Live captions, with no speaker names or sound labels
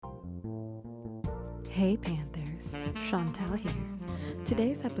Hey Panthers, Chantal here.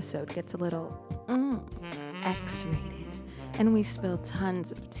 Today's episode gets a little X-rated, and we spill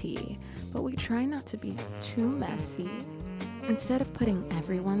tons of tea, but we try not to be too messy. Instead of putting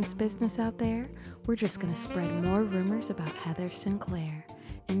everyone's business out there, we're just gonna spread more rumors about Heather Sinclair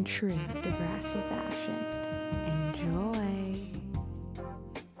in true Degrassi fashion. Enjoy!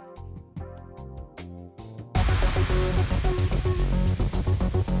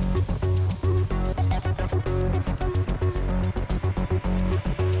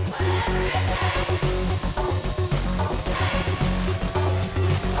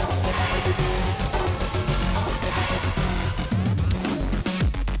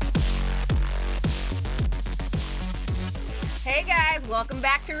 Hey guys, welcome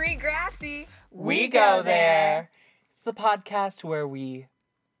back to Regrassi. We go there. It's the podcast where we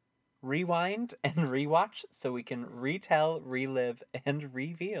rewind and rewatch so we can retell, relive, and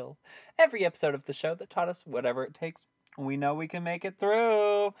reveal every episode of the show that taught us whatever it takes. We know we can make it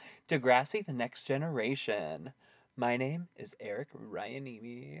through. Degrassi, the Next Generation. My name is Eric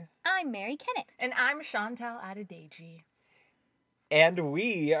Ryanimi. I'm Mary Kennett. And I'm Chantal Adedeji. And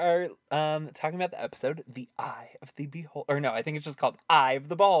we are talking about the episode The Eye of the Beholder. Or no, I think it's just called Eye of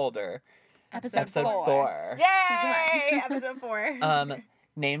the Beholder. Episode 4. Yay! Episode 4.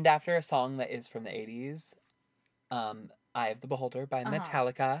 Named after a song that is from the 80s. Eye of the Beholder by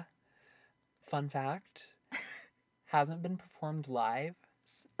Metallica. Fun fact. Hasn't been performed live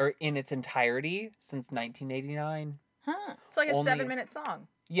or in its entirety since 1989. Huh. It's like a only- 7-minute song.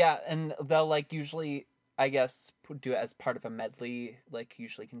 Yeah, and they'll like usually, I guess, do it as part of a medley, like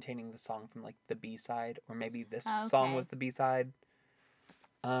usually containing the song from like the B-side, or maybe this song Okay. was the B-side.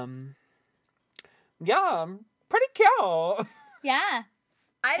 Yeah, pretty cute. Yeah.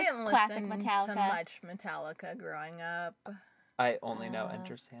 I It's didn't classic listen to Metallica. much Metallica growing up. I only know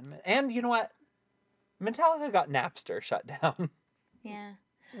Enter Sandman. And you know what? Metallica got Napster shut down. Yeah.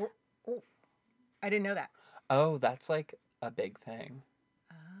 I didn't know that. Oh, that's like a big thing.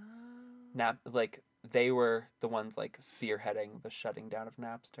 Like they were the ones like spearheading the shutting down of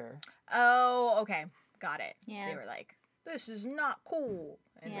Napster. Oh, okay. Got it. Yeah. They were like, this is not cool.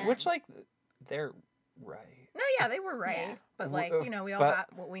 And Yeah. Which like they're right. No, yeah, they were right. Yeah. But like, you know, we all But-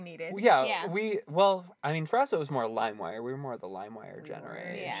 got what we needed. Yeah, Yeah. I mean for us it was more LimeWire. We were more the LimeWire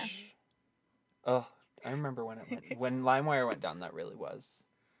generation. Yeah. Oh, I remember when it went when LimeWire went down, that really was.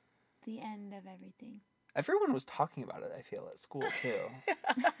 The end of everything. Everyone was talking about it, I feel, at school too.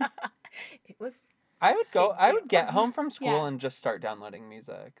 It was, I would get deal. home from school Yeah. and just start downloading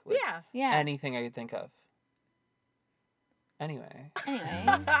music. Like, yeah. Yeah. anything I could think of. Anyway.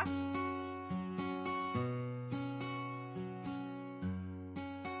 Anyway.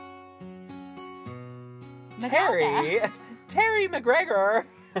 Metallica. Terry McGregor.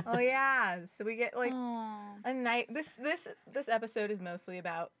 Oh, yeah. So we get like Aw. a night. This episode is mostly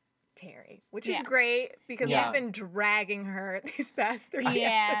about Terry, which Yeah. is great because Yeah. we've been dragging her these past 3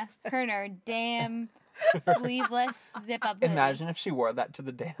 Yeah. episodes. Her and her damn sleeveless zip up hoodie. Imagine if she wore that to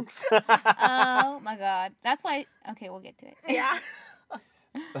the dance. Oh my god. That's why. Okay, we'll get to it. Yeah.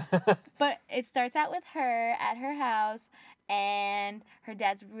 But it starts out with her at her house, and her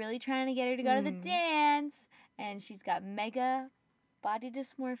dad's really trying to get her to go to the dance, and she's got mega body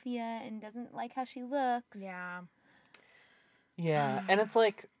dysmorphia and doesn't like how she looks. Yeah. Yeah, and it's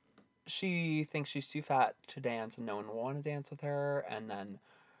like she thinks she's too fat to dance and no one will want to dance with her, and then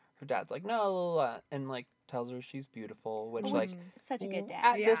her dad's like no, and like tells her she's beautiful, which like Such a good dad.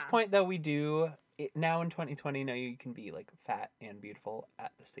 at this Yeah. point though we do now in 2020 know you can be like fat and beautiful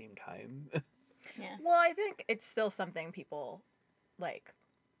at the same time. Yeah. Well, I think it's still something people like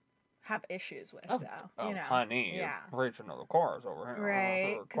have issues with, though. You know, honey, yeah, reaching to the cars over here.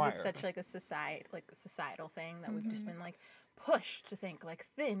 right. Because it's such like a societal thing that we've just been like pushed to think like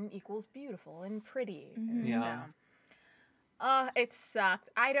thin equals beautiful and pretty. And Yeah. so, it sucked.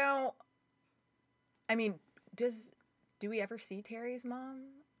 I mean, do we ever see Terry's mom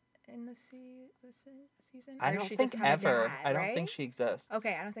in the season? I Or don't she think just her ever. dad, I don't right? think she exists.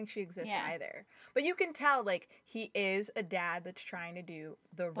 Okay, I don't think she exists Yeah. either. But you can tell, like, he is a dad that's trying to do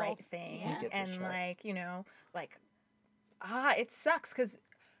the right Both, thing. yeah. He gives a And, shit. like, you know, like, it sucks because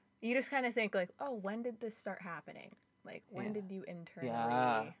you just kind of think, like, oh, when did this start happening? Like, when Yeah. did you internally?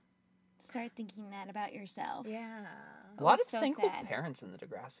 Yeah. Start thinking that about yourself. Yeah. A lot Oh, of so single sad. parents in the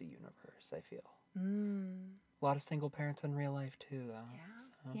Degrassi universe, I feel. Mm. A lot of single parents in real life too, though.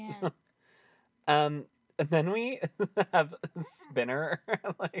 Yeah. So. Yeah. And then we have Spinner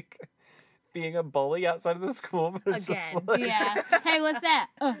like being a bully outside of the school, but it's just Again. like, Yeah. Hey, what's that?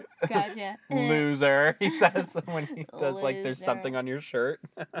 Oh, gotcha. loser, he says when he does like there's Loser. something on your shirt.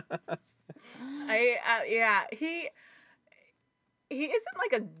 Yeah, he isn't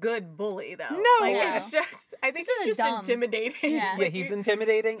like a good bully though. No. Like, No. it's just, I think He's he's just dumb. intimidating. Yeah. Yeah, he's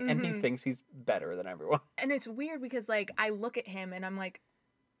intimidating and he Mhm. thinks he's better than everyone. And it's weird because like I look at him and I'm like,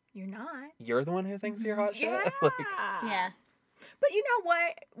 you're not. You're the one who thinks you're hot shit? Yeah. Like, Yeah. But you know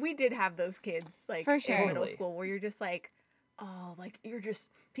what? We did have those kids like For sure. in middle Totally. school where you're just like, oh, like you're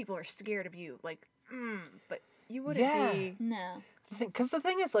just people are scared of you. Like, but you wouldn't Yeah. be. No. because the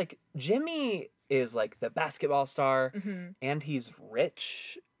thing is, like, Jimmy is like the basketball star Mm-hmm. and he's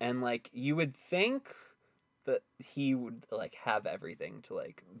rich. And like, you would think that he would like have everything to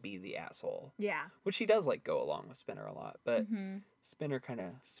like be the asshole, Yeah. which he does like go along with Spinner a lot. But Mm-hmm. Spinner kind of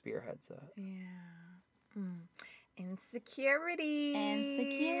spearheads it. Yeah. Insecurity.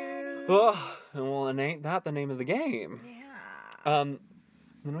 Insecurity. Ugh, well, and ain't that the name of the game? Yeah.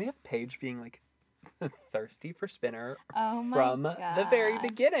 Then we have Paige being like thirsty for Spinner Oh my from the very God.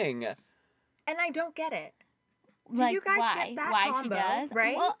 beginning. And I don't get it. Do Like, you guys why? get that Why combo, she does?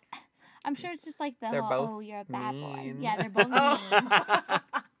 right? Well, I'm sure it's just like the They're whole, both oh, you're a bad boy. mean. Yeah, they're both mean. Oh.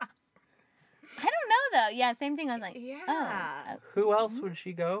 I don't know though. Yeah, same thing. I was like, Yeah. oh, Who else would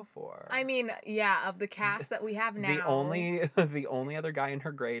she go for? I mean, yeah, of the cast that we have now. the only other guy in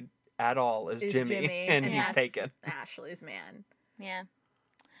her grade at all is Jimmy, and he's that's taken. Ashley's man. yeah.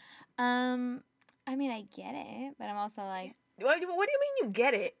 I mean, I get it, but I'm also like, What do you mean you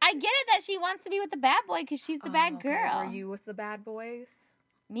get it? I get it that she wants to be with the bad boy because she's the bad okay. girl. Are you with the bad boys?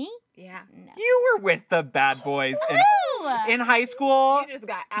 Me? Yeah. No. You were with the bad boys Woo! in high school. You just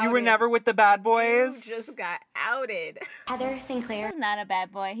got outed. You were never with the bad boys. You just got outed. Heather He Sinclair. was not a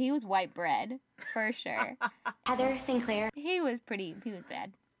bad boy. He was white bread, for sure. Heather Sinclair. He was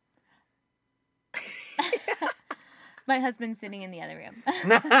bad. My husband's sitting in the other room.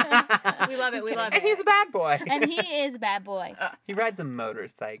 We love it. We love And it. he's a bad boy. And he is a bad boy. He rides a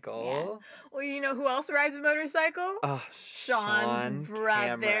motorcycle. Well, you know who else rides a motorcycle? Oh, Sean's Sean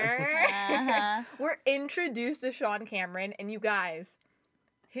brother. Cameron. Uh-huh. We're introduced to Sean Cameron, and you guys,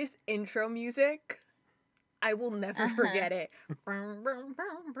 his intro music, I will never forget it.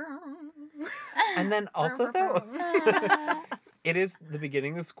 And then also though, it is the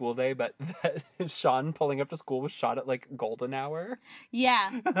beginning of the school day, but Sean pulling up to school was shot at like golden hour.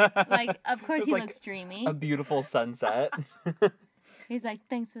 Yeah. Like, of course It's he like looks dreamy. A beautiful sunset. He's like,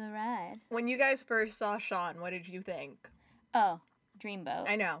 thanks for the ride. When you guys first saw Sean, what did you think? Oh, Dreamboat.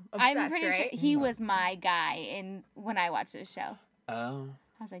 I know, obsessed, I'm pretty right? sure he was my guy when I watched this show. Oh.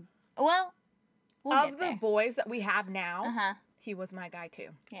 I was like, well, we'll Of get the there. boys that we have now, Uh-huh. he was my guy too.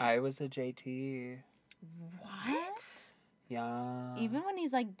 Yeah. I was a JT. What? Yeah. Even when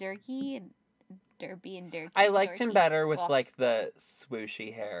he's like derpy and dirty. I liked him dorky. better with Well, like the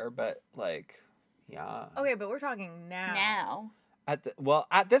swooshy hair, but like, yeah. Okay, but we're talking now. now.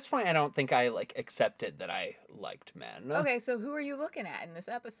 At this point, I don't think I like accepted that I liked men. Okay, so who are you looking at in this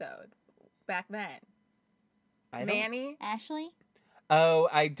episode? Back then, I don't- Manny. Ashley? Oh,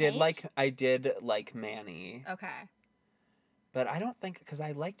 I did Paige? like Manny, Okay. but I don't think because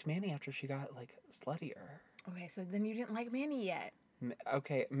I liked Manny after she got like sluttier. Okay, so then you didn't like Manny yet.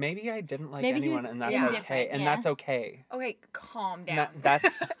 Okay, maybe I didn't like Maybe he anyone, was and that's Yeah. okay, indifferent, and yeah. that's okay. Okay, calm down. That's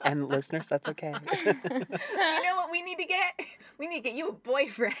and listeners, that's okay. You know what we need to get? We need to get you a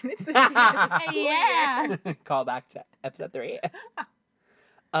boyfriend. It's the beginning of the school year. Yeah. Call back to episode 3.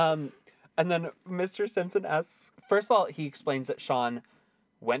 And then Mr. Simpson asks. First of all, he explains that Sean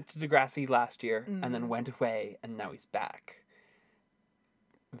went to Degrassi last year and then went away, and now he's back.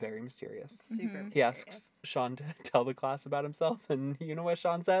 Very mysterious. Super. He asks Sean to tell the class about himself, and you know what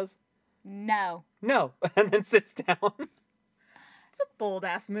Sean says? No. No, and then sits down. It's a bold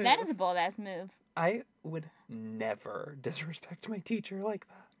ass move. That is a bold ass move. I would never disrespect my teacher like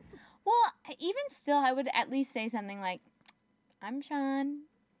that. Well, even still, I would at least say something like, I'm Sean.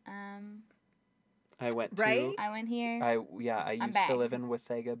 I went Right? I went here. I used to back. live in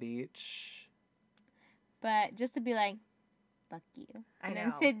Wasaga Beach. But just to be like, fuck you. I And know.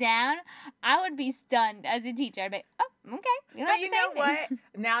 then sit down, I would be stunned as a teacher. I'd be like, oh, okay. You don't But have to you say know anything."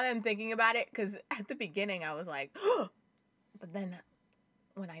 what? Now that I'm thinking about it, because at the beginning I was like, but then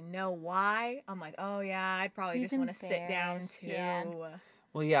when I know why, I'm like, oh yeah, I'd probably He's just want to sit down embarrassed, too. yeah.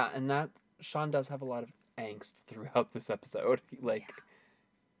 Well, yeah, and that Sean does have a lot of angst throughout this episode. Like,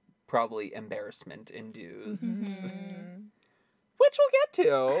 probably embarrassment induced, Mhm. which we'll get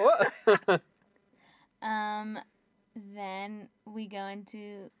to. Then we go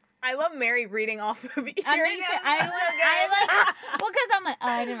into. I love Mary reading off of here. I mean, I like. Well, because I'm like, oh,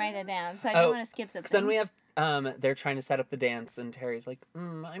 I didn't write that down, so I don't Oh, want to skip something. Because then we have they're trying to set up the dance, and Terry's like,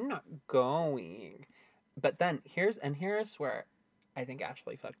 I'm not going. But then here's where I think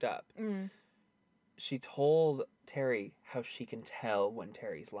Ashley fucked up. she told Terry how she can tell when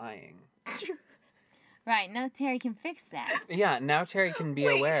Terry's lying. Right, now Terry can fix that. Yeah, now Terry can be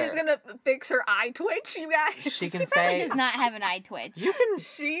Wait, aware. she's gonna fix her eye twitch, you guys. She can She probably say does not have an eye twitch. you can.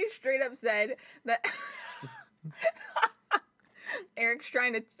 She straight up said that Eric's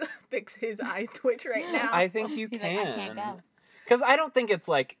trying to fix his eye twitch right now. I think you He's like, I can't can. go. Because I don't think it's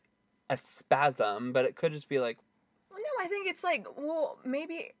like a spasm, but it could just be like, Well, no, I think it's like, well,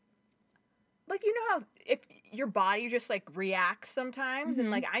 maybe, like, you know how if your body just like reacts sometimes,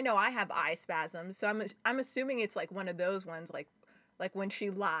 and like I know I have eye spasms, so I'm assuming it's like one of those ones, like when she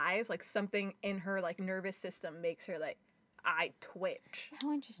lies, like something in her like nervous system makes her like eye twitch.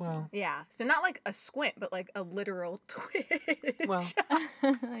 How interesting. well, Yeah, so not like a squint, but like a literal twitch. well,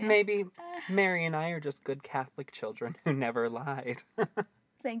 Yeah. maybe Mary and I are just good Catholic children who never lied.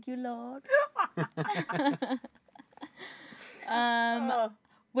 Thank you, Lord. Oh.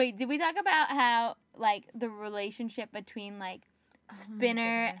 Wait, did we talk about how like the relationship between like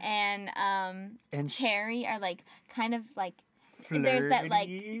Spinner and And Terry are like kind of like there's that like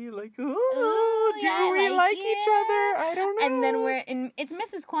flirty, ooh, ooh, do yeah, we like, like each other? I don't know. and then we're in it's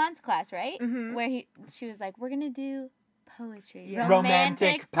Mrs. Kwan's class, right? Mhm. Where she was like, we're gonna do poetry. Yeah.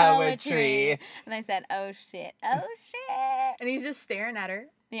 Romantic poetry. And I said, oh shit. Oh shit. And he's just staring at her.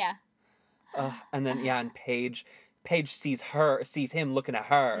 Yeah. And then and Paige sees him looking at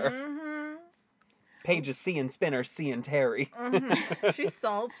her. Mm-hmm. Paige is seeing Spinner, seeing Terry. She's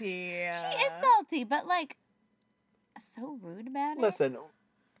salty. She is salty, but like so rude about it. Listen,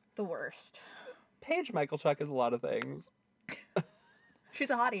 The worst. Paige Michaelchuk is a lot of things. She's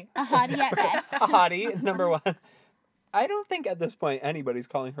a hottie. A hottie at best. A hottie, number one. I don't think at this point anybody's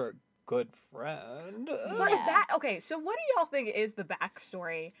calling her a good friend. But Yeah. okay, so what do y'all think is the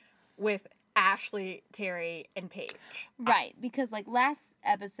backstory with Ashley, Terry, and Paige? Right, because like last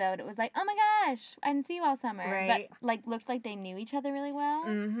episode it was like, oh my gosh, I didn't see you all summer. Right. But like looked like they knew each other really well.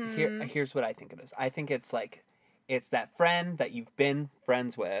 Mm-hmm. Here's what I think it is. I think it's like, it's that friend that you've been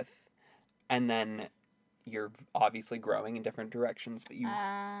friends with, and then you're obviously growing in different directions, but you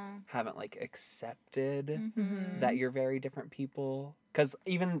haven't like accepted Mhm. that you're very different people. Because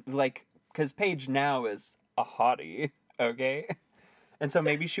Paige now is a hottie, okay? And so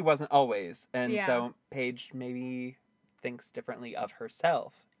maybe she wasn't always. And Yeah. so Paige maybe thinks differently of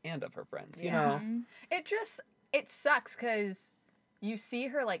herself and of her friends, you Yeah. know? Mhm. It sucks because you see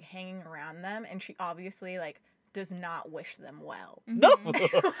her like hanging around them, and she obviously like does not wish them well. No!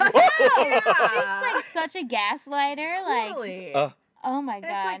 Yeah. She's like such a gaslighter. Like, Totally. oh my and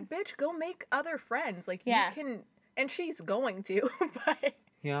it's god. like, bitch, go make other friends. Like Yeah. you can, and she's going to. But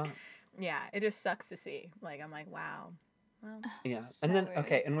Yeah. yeah, it just sucks to see. Like I'm like, wow. Well, Yeah. So And then, rude.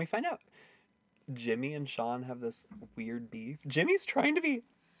 okay, and we find out Jimmy and Sean have this weird beef. Jimmy's trying to be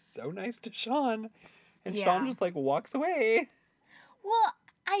so nice to Sean, and Sean Yeah. just like walks away. Well,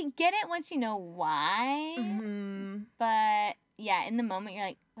 I get it once you know why, mhm. but yeah, in the moment you're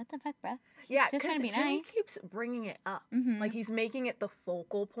like, what the fuck, bruh? Yeah, just trying because to be Jimmy nice. keeps bringing it up. Mhm. Like he's making it the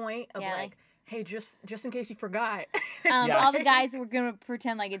focal point of Yeah, like, hey, just in case you forgot. Yeah. All the guys were gonna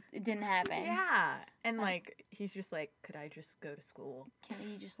pretend like it didn't happen. Yeah, and like he's just like, could I just go to school? Can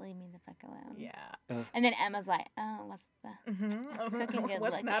you just leave me the fuck alone? Yeah. And then Emma's like, oh, what's the Mm-hmm. cooking good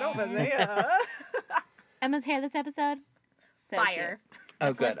What's that over looking. there? Emma's hair this episode? So Fire. Oh,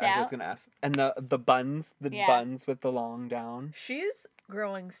 That good. flipped I was out. gonna ask. And the buns, Yeah. buns with the long down. She's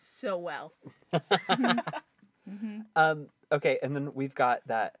growing so well. Mm-hmm. Okay, and then we've got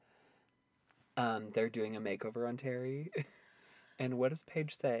that. They're doing a makeover on Terry, and what does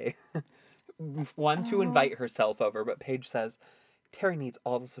Paige say? One to Oh. invite herself over, but Paige says Terry needs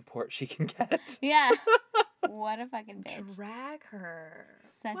all the support she can get. Yeah. What a fucking bitch. Drag her.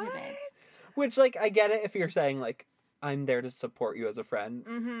 Such a bitch. Which, like, I get it if you're saying like I'm there to support you as a friend,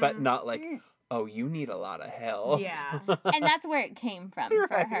 Mm-hmm. but not like, oh, you need a lot of help. Yeah. And that's where it came from for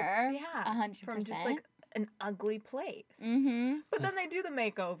Right. her. Yeah. 100%. From just like an ugly place. Mm-hmm. But then they do the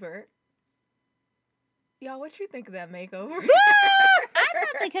makeover. Y'all, what you think of that makeover? I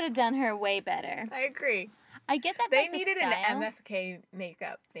thought they could have done her way better. I agree. I get that They that's the needed style. an MFK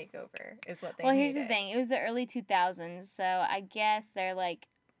makeup makeover, is what they Well, needed. here's the thing. It was the early 2000s, so I guess they're like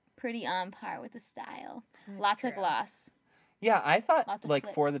pretty on par with the style. That's Lots of true. gloss. Yeah, I thought Lots of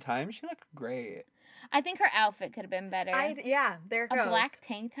like for the flips. time she looked great. I think her outfit could have been better. Yeah, there it A goes. black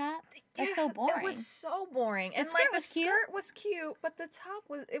tank top? That's so boring. It was so boring. And skirt like was the cute. skirt was cute, but the top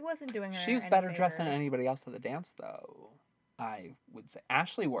wasn't doing her. She was any better dressed than favors. anybody else at the dance, though. I would say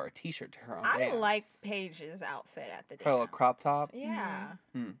Ashley wore a T-shirt to her own I dance. liked Paige's outfit at the dance. her little crop top. Yeah.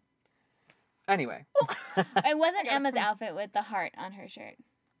 Anyway, It wasn't gotta Emma's prove- outfit with the heart on her shirt.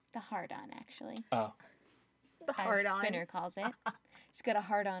 The hard-on, actually. Oh. The As hard on. Spinner calls it. She's got a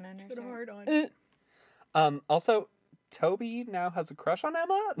hard-on on her Put a shirt. hard on. Also, Toby now has a crush on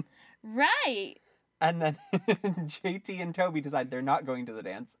Emma. Right. And then JT and Toby decide they're not going to the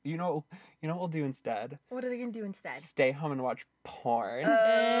dance. You know what we'll do instead? What are they gonna do instead? Stay home and watch porn.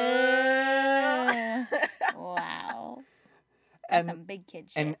 Wow. That's some big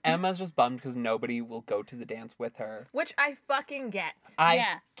kid shit. And Emma's just bummed because nobody will go to the dance with her. Which I fucking get.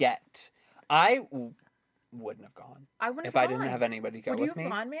 I get. Wouldn't have gone I wouldn't if have I gone. didn't have anybody go Would with you me.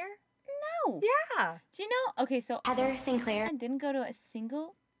 have gone, Mare? No. Yeah. Do you know? Okay, so Heather Sinclair. I didn't go to a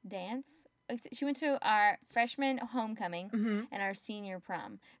single dance. She went to our freshman homecoming Mm-hmm. and our senior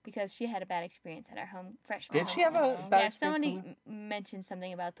prom because she had a bad experience at our freshman. Did she have a homecoming. bad Yeah, experience somebody with mentioned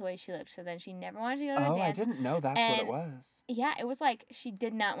something about the way she looked, so then she never wanted to go to a Oh, dance. I didn't know that's what And- it was. Yeah, it was like she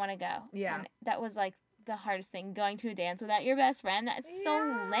did not want to go. Yeah. And that was like the hardest thing, going to a dance without your best friend. That's so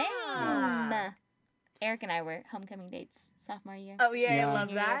Yeah. lame. Eric and I were homecoming dates sophomore year. Oh yeah, Yeah. I love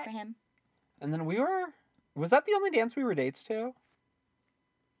Senior year that. for him. And then was that the only dance we were dates to?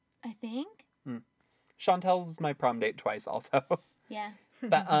 I think. Chantel was my prom date twice also. Yeah.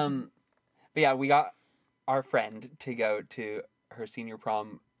 But yeah, we got our friend to go to her senior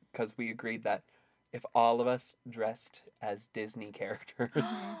prom because we agreed that if all of us dressed as Disney characters,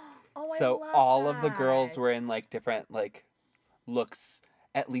 Oh, I so love all of the girls that. were in like different like looks,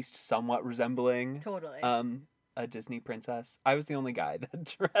 at least somewhat resembling Totally. a Disney princess. I was the only guy that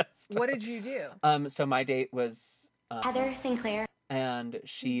dressed. What did you do? So my date was Heather Sinclair. and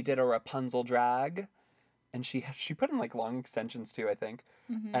she did a Rapunzel drag, and she put in like long extensions too, I think.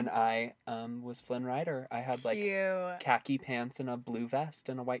 Mhm. And I was Flynn Rider. I had like Cute. khaki pants and a blue vest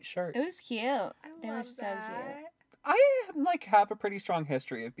and a white shirt. It was cute. I They were love so that. I like have a pretty strong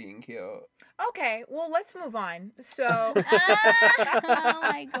history of being cute. Okay, well let's move on. So Oh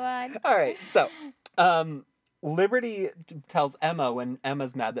my god. All right, so Liberty tells Emma when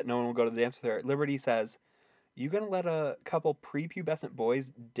Emma's mad that no one will go to the dance with her. Liberty says, "You gonna let a couple prepubescent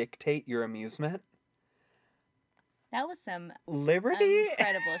boys dictate your amusement?" That was some Liberty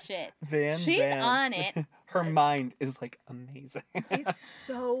incredible shit. Van She's Zandt. on it. Her mind is like amazing. it's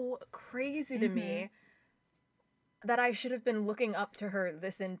so crazy to me that I should have been looking up to her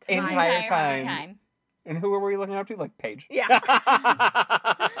this Entire time. And who were we looking up to? Like Paige. Yeah.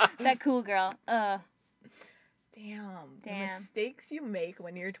 That cool girl. Damn. The Damn. mistakes you make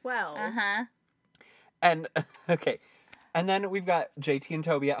when you're 12. Uh-huh. And okay. And then we've got JT and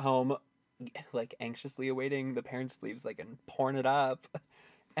Toby at home, like anxiously awaiting the parents' leaves, like and pouring it up.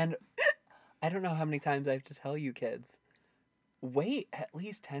 And I don't know how many times I have to tell you kids, wait at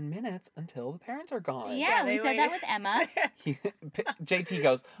least 10 minutes until the parents are gone. Yeah, they we said that wait. with Emma. JT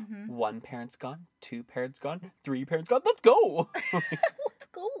goes, Mhm. 1 parent's gone, 2 parents gone, 3 parents gone, let's go. Let's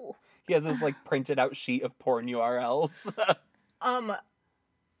go. He has this like printed out sheet of porn URLs.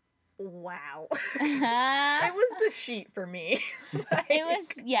 Wow. it It was the sheet for me. was,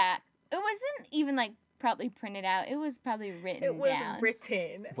 yeah. It wasn't even like probably printed out. It was probably written It was down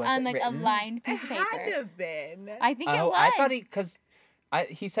written. Was on it like written? a lined It piece of had paper. to have been. I think it Oh, was. I thought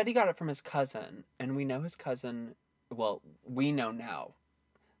he said he got it from his cousin, and we know his cousin. Well, we know now,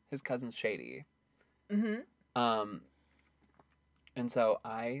 his cousin's shady. Mm-hmm. And so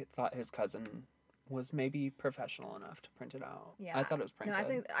I thought his cousin was maybe professional enough to print it out. Yeah. I thought it was No,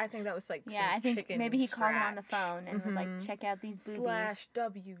 printed. I think that was like Yeah, some I think chicken maybe he called him on the scratch. phone and was like, Mhm. check out these boobies. Slash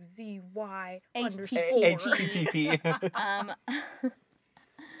WZY HTTP. underscore. HTTP.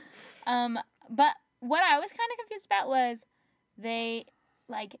 But what I was kind of confused about was they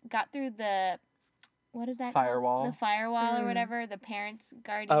like got through the what is that called? Firewall. The firewall or Mm. whatever, the parents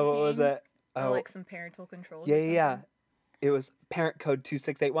guardian Oh, what was thing. it? Oh, Oh, like some parental controls. yeah, or yeah, yeah. something. It was parent code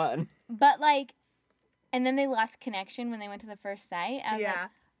 2681. But like, and then they lost connection when they went to the first site. I was Yeah. like,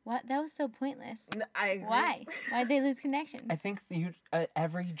 what? That was so pointless. I agree. Why? Why'd they lose connection? I think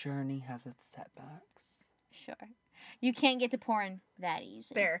every journey has its setbacks. Sure. You can't get to porn that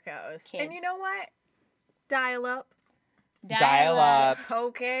easy. There it goes. And you Kids. know what? Dial up. Dial up.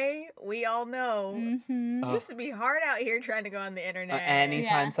 Okay, we all know. Mm-hmm. Oh. It used to be hard out here trying to go on the internet.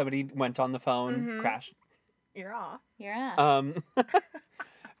 Anytime Yeah. somebody went on the phone, Mhm. crash. You're off. You're up.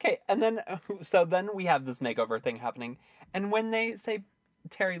 Okay, and then so then we have this makeover thing happening, and when they say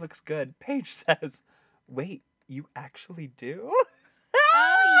Terry looks good, Paige says, "Wait, you actually do?"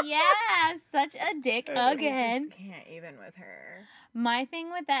 Oh yeah, such a dick I again. just can't even with her. My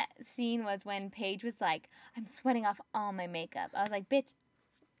thing with that scene was when Paige was like, "I'm sweating off all my makeup." I was like, "Bitch,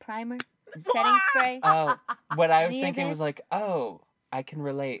 primer, setting spray." Oh, what I was Any of thinking was this? like, "Oh, I can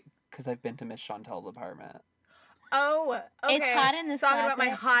relate because I've been to Miss Chantel's apartment." Oh, okay. It's hot in this Talking about my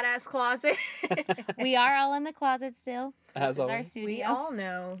closet. hot ass closet. We are all in the closet still. As This is our always. studio. We all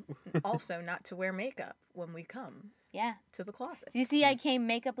know also not to wear makeup when we come Yeah. to the closet. Do you see I came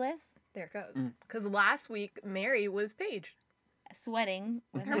makeupless? There it goes. Because last week Mary was Paige. Sweating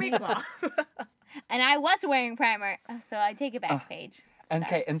with Her makeup off. And I was wearing primer, so I take it back, Paige. Okay,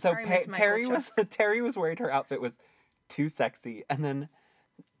 Sorry. and so Sorry, Miss Michael Terry Shaw. was Terry was worried her outfit was too sexy, and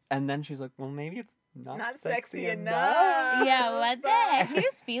then she's like, well, maybe it's not sexy enough. enough. Yeah, what the heck? She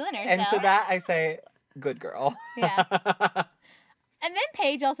was feeling herself. And to that I say, good girl. Yeah. And then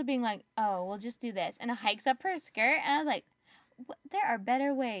Paige also being like, oh, we'll just do this. And it hikes up her skirt. And I was like, there are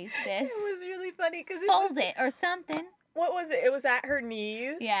better ways, sis. It was really funny because Fold it or something. What was it? It was at her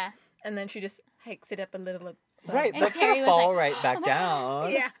knees. Yeah. And then she just hikes it up a little. Right, And that's Terry gonna was fall like, right back "Oh my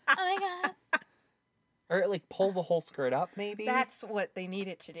down. Yeah. Oh my God. Or like pull the whole skirt up, maybe. That's what they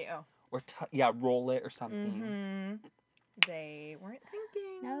needed to do. Or roll it or something. Mm-hmm. They weren't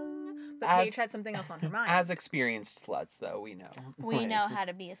thinking. No. But As- Paige had something else on her mind. As experienced sluts, though, we know. We Like, know how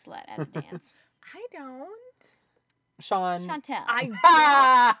to be a slut at a dance. I don't. Sean. Chantel.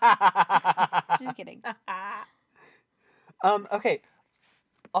 Just kidding. Okay.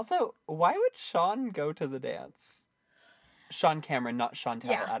 Also, why would Sean go to the dance? Sean Cameron, not Chantel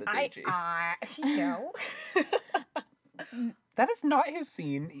Yeah, Adedeji. no. That is not his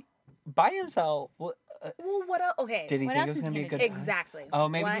scene. By himself. Well, what else? Okay. Did he What think else it was is going to he be a good gonna time? Exactly. Oh,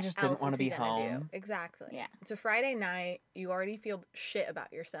 maybe he What just didn't else wanna is he be gonna do? home. Exactly. Yeah. It's a Friday night. You already feel shit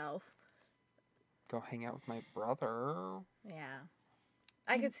about yourself. Go hang out with my brother. Yeah.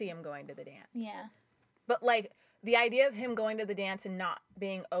 I could see him going to the dance. Yeah. But like the idea of him going to the dance and not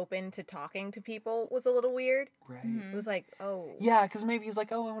being open to talking to people was a little weird. Right. It was like, oh. Yeah, because maybe he's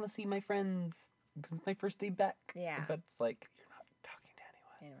like, oh, I want to see my friends. Because it's my first day back. Yeah. But it's like, you're not talking to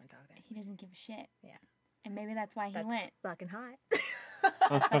anyone. I don't want to talk to him. He doesn't give a shit. Yeah. And maybe that's why he That's went. fucking hot.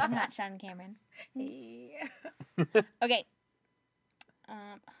 Fucking hot Sean Cameron. Yeah. Okay.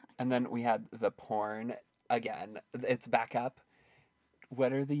 And then we had the porn again. It's back up.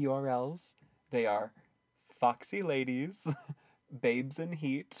 What are the URLs? They are Foxy Ladies, Babes in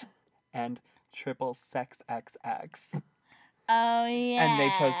Heat, and Triple Sex XX. Oh, yeah. And they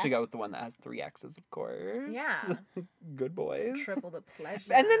chose to go with the one that has 3 X's, of course. Yeah. Good boys. Triple the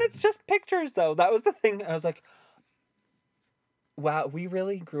pleasure. And then it's just pictures, though. That was the thing. I was like, wow, we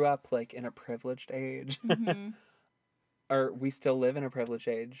really grew up like in a privileged age. Mhm. Or we still live in a privileged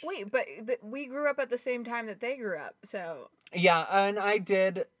age. Wait, but we grew up at the same time that they grew up, so Yeah, and I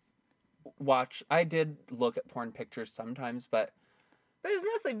did look at porn pictures sometimes, but it was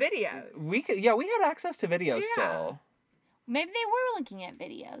mostly videos. we had access to videos Yeah. still. Maybe they were looking at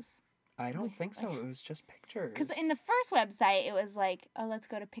videos. I don't think so. It was just pictures. Because in the first website, it was like, oh, let's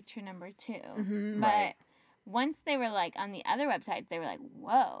go to picture number 2. Mhm. But Right. once they were like on the other websites, they were like,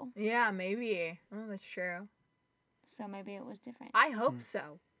 whoa. Yeah, maybe. Oh, that's true. So maybe it was different. I hope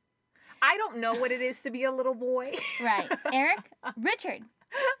so. I don't know what it is to be a little boy. Right. Eric, Richard,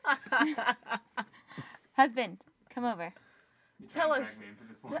 husband, come over. Tell us,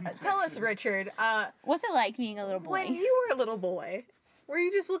 tell us, Richard. What's it like being a little boy? When you were a little boy, were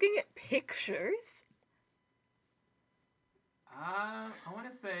you just looking at pictures? I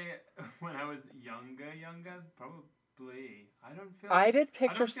want to say when I was younger, probably. I did I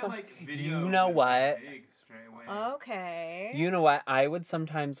pictures don't feel some. like video You know was what? big straight away. Okay. You know what? I would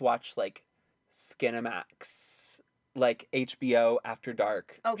sometimes watch like Skinamax, like HBO After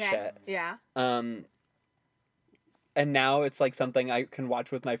Dark Okay. shit. Yeah. And now it's like something I can watch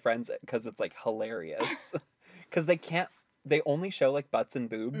with my friends because it's like hilarious. Because they only show like butts and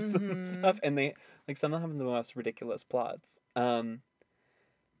boobs and stuff, and they like some of them have the most ridiculous plots.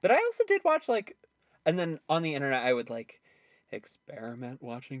 But I also did watch like, and then on the internet I would like experiment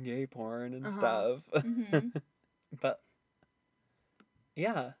watching gay porn and stuff. Mhm. But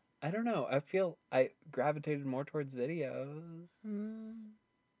yeah, I don't know. I feel I gravitated more towards videos.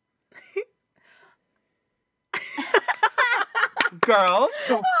 Girls,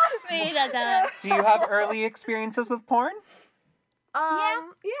 Me, da. do you have early experiences with porn?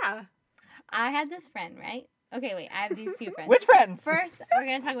 Yeah. I had this friend, right? Okay, wait. I have these 2 friends. Which friends? First, we're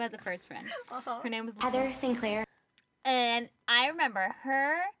going to talk about the first friend. Uh-huh. Her name was Heather Sinclair. And I remember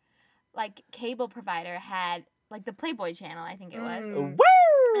her, like, cable provider had, like, the Playboy channel, I think it was. Mm. And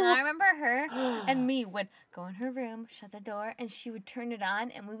Woo! I remember her and me would go in her room, shut the door, and she would turn it on,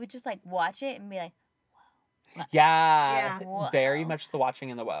 and we would just, like, watch it and be like, Yeah, Yeah. very Wow. much the watching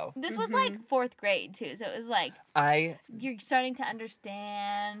in the woe. this was, like, 4th grade, too. So it was like, I you're starting to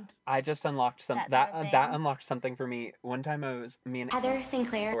understand. just unlocked some That that sort of that thing. unlocked something for me. One time me and Heather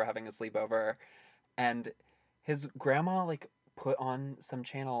Sinclair. were having a sleepover, and his grandma like put on some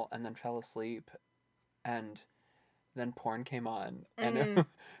channel and then fell asleep, and then porn came on, and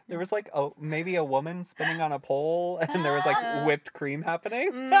there was like maybe a woman spinning on a pole, and there was like whipped cream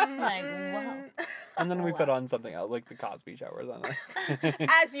happening. Like, wow. And then we Wow. put on something else, like the Cosby Show or something.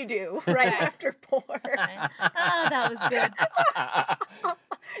 As you do, right after porn. Oh, that was good.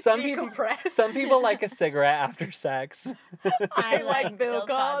 Some people, Decompress. some people like a cigarette after sex. I like Bill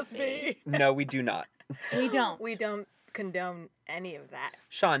Cosby. No, we do not. We don't. We don't condone any of that.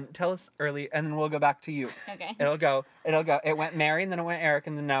 Sean, tell us early, and then we'll go back to you. Okay. It'll go. It went Mary, and then it went Eric,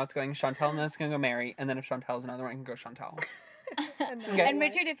 and then now it's going Chantel, and then it's going to go Mary, and then if Chantel's another one, it can go Chantel. Okay. And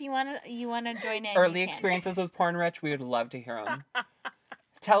Richard, if you wanna join in, Early you can. experiences with porn, Rich, we would love to hear them.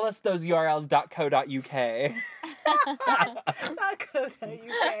 Tell us those URLs.co.uk.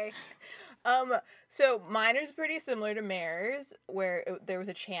 .co.uk. So mine is pretty similar to Mare's, where there was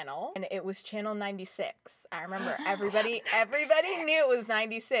a channel, and it was channel 96. I remember everybody knew it was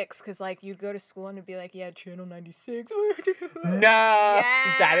 96, because like you'd go to school and it'd be like, yeah, channel 96. No,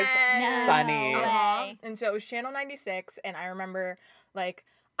 that is No funny. way. And so it was channel 96, and I remember like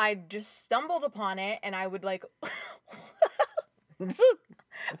I just stumbled upon it, and I would like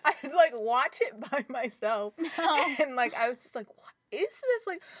I'd like watch it by myself, and like I was just like, what is this?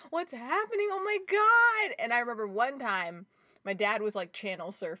 Like, what's happening? Oh my god! And I remember one time my dad was like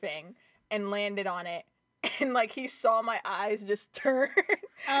channel surfing and landed on it, and like he saw my eyes just turn,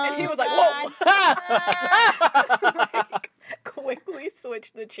 and he Oh, was like, God. whoa! Like, quickly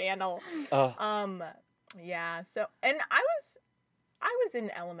switched the channel. Oh, Yeah. So, and I was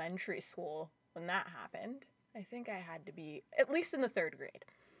in elementary school when that happened. I think I had to be at least in the 3rd grade.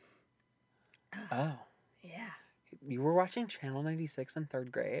 oh. Yeah. You were watching Channel 96 in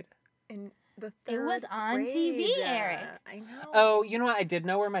 3rd grade? In the It was 3rd on grade. TV, Eric. I know. Oh, you know what? I did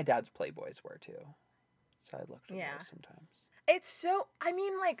know where my dad's Playboys were, too. So I looked at Yeah. those sometimes. It's so, I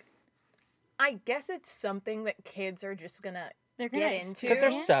mean, like, I guess it's something that kids are just gonna They're gonna get into. Because they're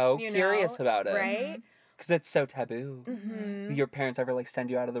Yeah. so you curious know, about it. Right? Because it's so taboo. Mm-hmm. Your parents ever like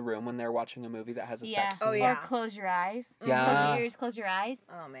send you out of the room when they're watching a movie that has a Yeah. sex scene? Oh, yeah. Or close your eyes. Yeah. Close your ears. Close your eyes.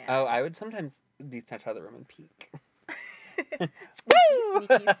 Oh, man. Oh, I would sometimes be sent out of the room and peek.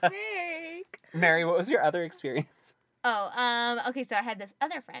 Sneaky snake. Mary, what was your other experience? Oh, okay. So I had this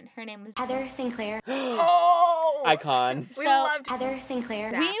other friend. Her name was. Heather Sinclair. Oh! Icon. We So- loved Heather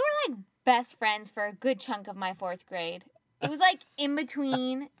Sinclair. We were like best friends for a good chunk of my 4th grade. It was like in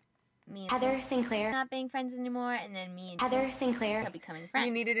between me and Heather Sinclair. not being friends anymore, and then me and Heather Sinclair. becoming friends.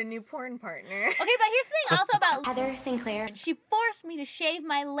 You needed a new porn partner. Okay, but here's the thing also about Heather Sinclair. she forced me to shave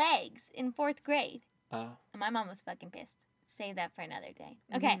my legs in 4th grade. Oh. And my mom was fucking pissed. Save that for another day.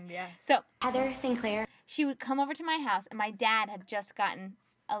 Okay. Yes. So Heather Sinclair. she would come over to my house, and my dad had just gotten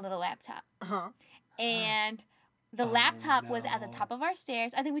a little laptop. Uh-huh. And the Oh, laptop was at the no. top of our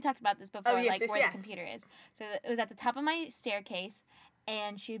stairs. I think we talked about this before, yes, like yes, where yes. the computer is. So it was at the top of my staircase,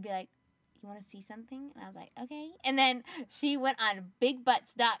 and she would be like, "You want to see something?" And I was like, "Okay." And then she went on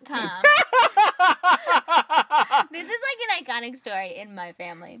BigButts.com. This is like an iconic story in my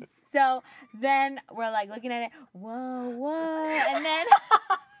family. So then we're like looking at it, whoa, whoa, and then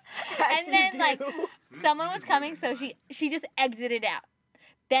As you then, like, do. someone was coming, so she just exited out.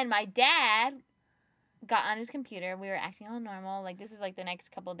 Then my dad got on his computer. We were acting all normal. Like, this is like the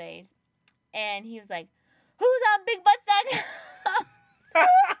next couple days. And he was like, "Who's on BigButts.com?"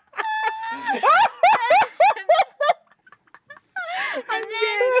 And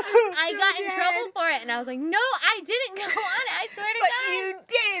then I got in trouble for it, and I was like, "No, I didn't go on it. I swear to But God."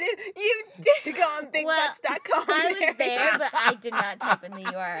 you did go on BigButts.com. I was Mary. there, but I did not type in the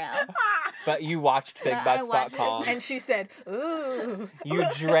URL. But you watched But I watched BigButts.com. And she said, ooh. You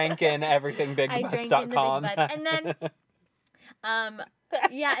drank in everything I drank in the Big BigButts.com. Butts. And then,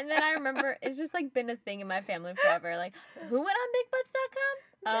 yeah, and then I remember it's just like been a thing in my family forever. Like, who went on BigButts.com?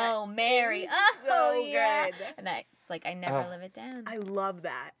 Oh, Mary. is Oh, so yeah. good. And it's like I never Oh. live it down. I love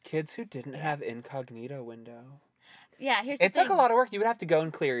that. Kids who didn't have incognito window. Yeah, here's the It thing. took a lot of work. You would have to go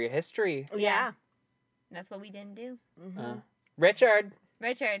and clear your history. Yeah. That's what we didn't do. Mm-hmm. Richard,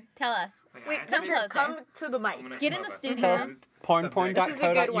 Richard, tell us. Like, I Wait, actually- come Richard, closer. come to the I'm mic. gonna Get come in the over. studio. tell us Subject. pornporn.co.uk. This is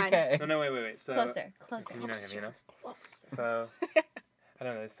a good one. No, no, wait. So Closer, closer. Can you not hear me now? Close. So I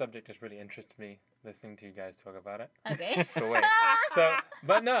don't know. This subject just really interests me. Listening to you guys talk about it. Okay. But wait. So,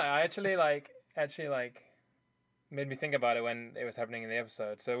 but no, I actually made me think about it when it was happening in the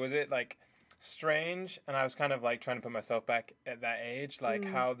episode. So was it like strange? And I was kind of like trying to put myself back at that age, like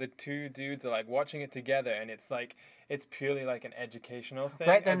how the two dudes are like watching it together, and it's like it's purely like an educational thing.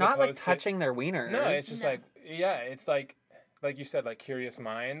 Right, they're as not like opposed to- touching their wieners. No, it's just No. like, yeah, it's like you said, like curious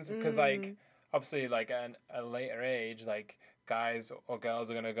minds, because like obviously like at a later age, like guys or girls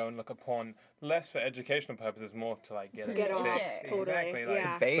are gonna go and look at porn less for educational purposes, more to like get Get a off, fix. totally, Exactly. Like,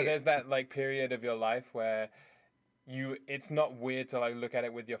 yeah. Bait. but there's that like period of your life where it's not weird to like look at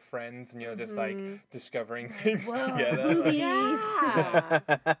it with your friends and you're just like discovering things Whoa, together. boobies. Yeah.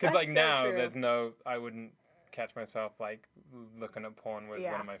 Because like so now true. there's no, I wouldn't catch myself like looking at porn with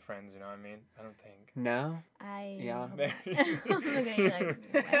Yeah. one of my friends. You know what I mean? I don't think. No? I Yeah. I'm looking at you like,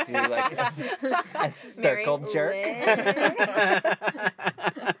 what? Do you like a circle Mary jerk?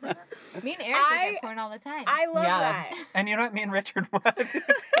 Me and Eric look at porn all the time. I love that. And you know what me and Richard would?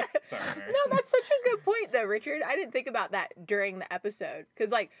 Sorry, Mary. No, that's such a good point, though, Richard. I didn't think about that during the episode.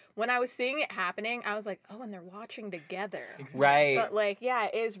 Because, like, when I was seeing it happening, I was like, oh, and they're watching together. Right. But, like, yeah,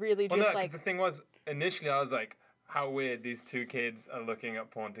 it is really Well, just, no, 'cause like, the thing was, initially I was like, how weird these two kids are looking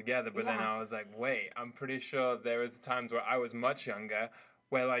at porn together. But then Yeah. I was like, wait, I'm pretty sure there was times where I was much younger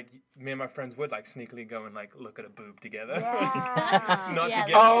where like me and my friends would like sneakily go and like look at a boob together. Yeah. Not Yeah, to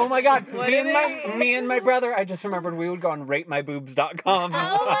get Oh my god, What me are and they? me and my brother, I just remembered we would go on ratemyboobs.com.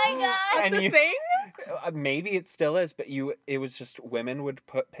 Oh my god. And that's a you- thing? Maybe it still is, but it was just women would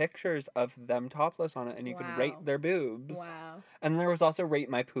put pictures of them topless on it and you could Wow. rate their boobs. Wow. And there was also rate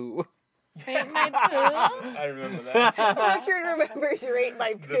my poo. Rate my poo. I remember that. Richard remembers rate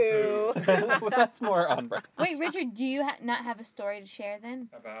my poo. That's more on brand. Wait, Richard, do you not have a story to share then?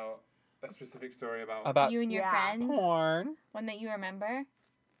 About a specific story about. About You and your Yeah. friends? porn. One that you remember?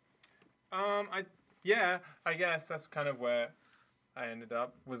 I guess that's kind of where I ended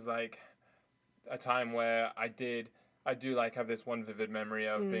up, was like a time where I do like have this one vivid memory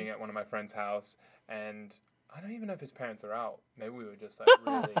of being at one of my friend's house, and I don't even know if his parents are out. Maybe we were just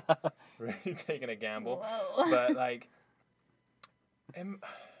like really taking a gamble. Whoa. But like, I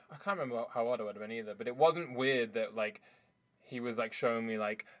can't remember how old I would have been either, but it wasn't weird that like he was like showing me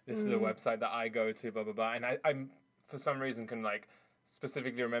like, this is a website that I go to, blah blah blah, and I'm for some reason can like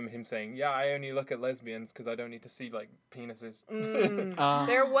specifically remember him saying, yeah, I only look at lesbians because I don't need to see like penises.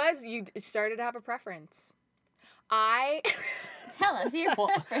 There was, you started to have a preference. Tell us your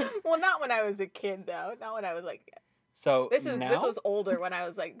preference. Well, not when I was a kid, though. Not when I was like, So this now, was older when I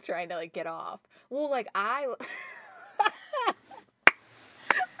was like trying to like get off. Well, like on,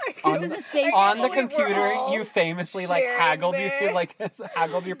 This is a safe on the space. computer, all you famously like sharing haggled this.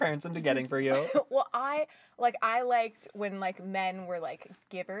 haggled your parents into getting for you. well, I liked when like men were like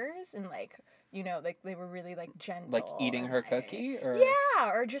givers and like, you know, like they were really like gentle. Like eating and, her like- cookie, or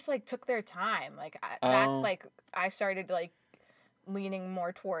Yeah, or just like took their time. Like that's Oh. like I started like leaning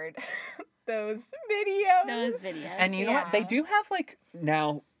more toward those videos. Those videos. And you know what? They Yeah. do have like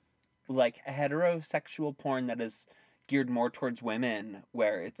now, like heterosexual porn that is geared more towards women,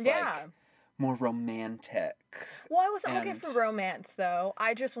 where it's Yeah. like more romantic. Well, I wasn't looking And- for romance though.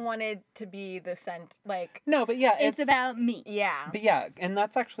 I just wanted to be the like No, but yeah, It's about me. yeah. But yeah, and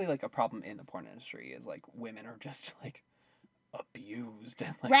that's actually like a problem in the porn industry is like women are just like abused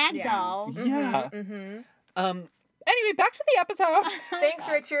and like Rag Yeah. dolls. yeah. Mm-hmm. Anyway, back to the episode. Thanks,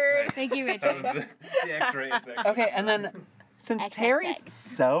 Richard. Thank you, That was Richard. the X-rated section. Okay, and then since XXX. Terry's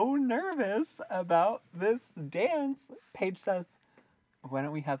so nervous about this dance, Paige says, "Why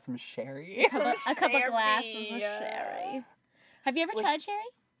don't we have some sherry?" A couple Sherry. glasses of sherry. Have you ever Like- tried sherry?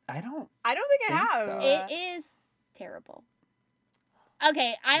 I don't. I don't think I Think have. so. It is terrible.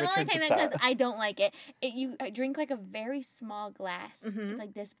 Okay, I'm only Richard's saying that because upset. I don't like it. You drink like a very small glass. Mhm. It's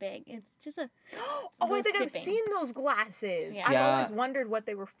like this big. It's just a. Oh, I little think I've sipping. seen those glasses. Yeah. I've Yeah. always wondered what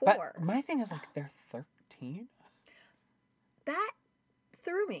they were for. But my thing is like they're 13. That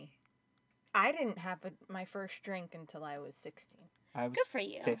threw me. I didn't have my first drink until I was 16. I was Good for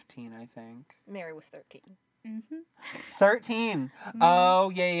you. 15, I think. Mary was 13. Mm-hmm. 13. Oh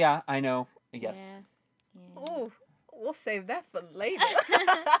yeah, I know. Yes. Yeah. Oh, we'll save that for later.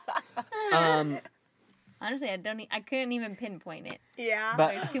 Um. Honestly, I couldn't even pinpoint it. yeah.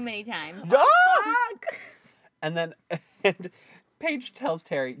 But There's too many times. Fuck. and then and Paige tells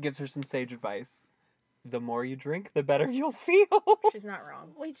Terry, gives her some sage advice. The more you drink, the better you'll feel. She's not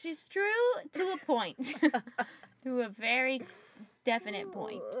wrong. Which is true to a point. To a very definite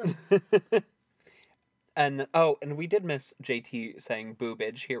point. And we did miss JT saying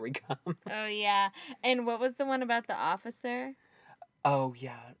boobage. Here we come. Oh, yeah. And what was the one about the officer? Oh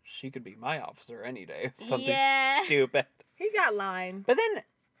yeah, she could be my officer any day. Something Yeah. stupid. He got line. But then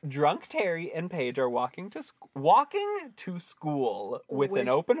drunk Terry and Paige are walking to school with an With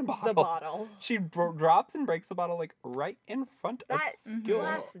open bottle. The bottle. She drops and breaks the bottle like right in front That of school.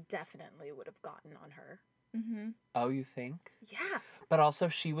 glass definitely would have gotten on her. Mm-hmm. Oh, you think? Yeah. But also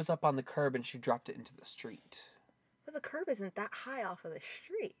she was up on the curb and she dropped it into the street. But the curb isn't that high off of the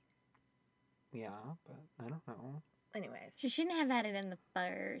street. Yeah, but I don't know. Anyways, She shouldn't have had it in the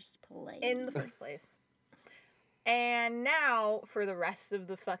first place. in the first place. And now, for the rest of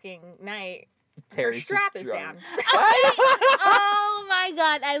the fucking night, her Terry's strap just is drunk. down. Oh my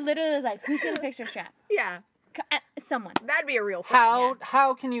god! I literally was like, "Who's gonna fix her strap? Yeah, Someone." that'd be a real thing.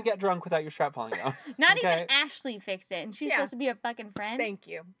 How can you get drunk without your strap falling down? Not Okay. even Ashley fixed it, and she's Yeah. supposed to be your fucking friend. Thank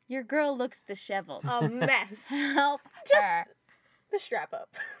you. Your girl looks disheveled. A mess. Help Just her. the strap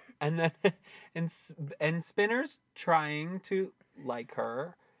up. And then, and Spinner's trying to like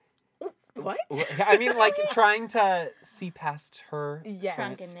her. What? I mean, like trying to see past her Yes.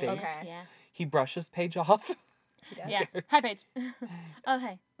 Drunkenness. Okay. Yeah. He brushes Paige off. Yes. Hi, Paige. Oh,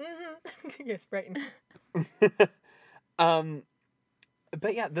 hey. Mm-hmm. Yes, Brighton.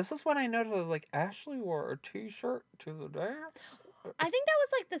 But yeah, this is when I noticed I was like, Ashley wore a t-shirt to the dance. I think that was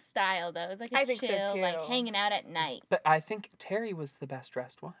like the style, though. It was like a I think so, chill, like too. hanging out at night, But I think Terry was the best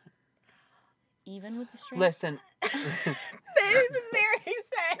dressed one. even with the strap. Listen, That is very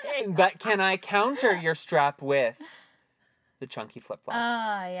sad. but can I counter your strap with the chunky flip Oh,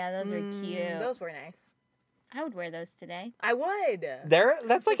 flops? yeah, those are cute. Those were nice. I would wear those today. I would.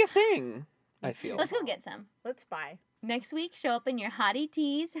 That's like a thing, I feel. Let's go get some. Let's buy. Next week, show up in your hottie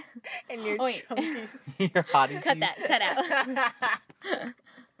tees. And your Oh, wait. chunkies. Your hottie Cut tees. that. Cut out.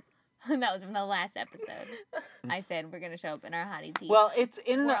 That was from the last episode. I said we're gonna show up in our hottie tees. Well, it's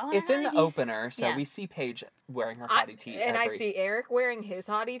in We're the all it's in the hotties. opener, so Yeah. we see Paige wearing her I- hottie tee. and I every- see Eric wearing his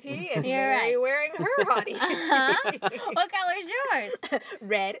hottie tee and You're Mary right. wearing her hottie Uh-huh. tee. What color is yours?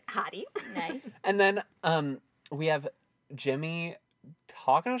 Red hottie. Nice. And then we have Jimmy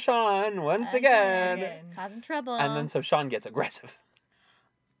talking to Sean once again. Again. Causing trouble. And then so Sean gets aggressive.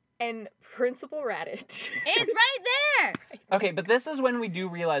 And Principal Radish. It's right there. Okay, but this is when we do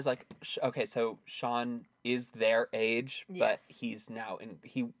realize, like, okay, so Sean is their age, Yes. but he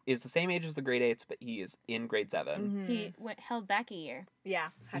is the same age as the grade 8s, but he is in grade 7. He held back a year. Yeah.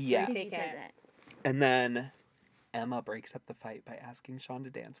 Has Yeah. to He retake said it. that. And then Emma breaks up the fight by asking Sean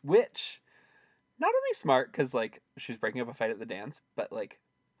to dance, which not only smart because like she's breaking up a fight at the dance, but like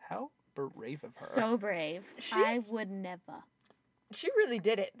how brave of her. So brave. I She's- would never. She really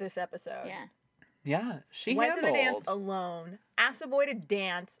did it this episode. Yeah. yeah, she Went to the dance handled- alone. Asked a boy to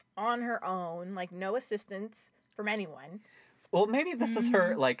dance on her own, like no assistance from anyone. Well, maybe this is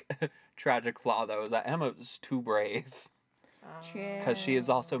her like tragic flaw though, is that Emma is too brave True. because she is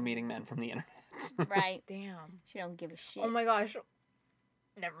also meeting men from the internet. Right. Damn. She don't give a shit. Oh my gosh.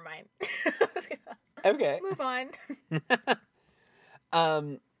 Never mind. Okay. Move on.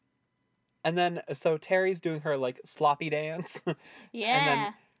 And then so Terry's doing her like sloppy dance.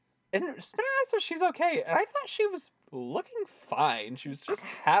 Yeah. And Spinner asks her if she's okay. And I thought she was looking fine. She was just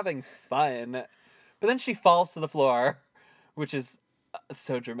having fun. But then she falls to the floor, which is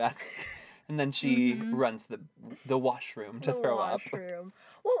so dramatic. And then she runs to the washroom to The throw up. washroom.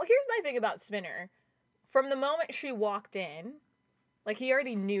 Well, here's my thing about Spinner. From the moment she walked in, like he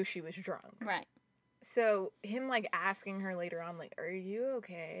already knew she was drunk. Right. So him like asking her later on, like, "Are you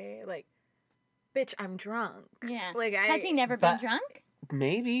okay?" Like, bitch, I'm drunk. Yeah. Like Has he never been But- drunk?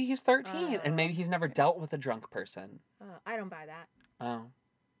 Maybe he's 13, and maybe he's never dealt with a drunk person. I don't buy that. Oh,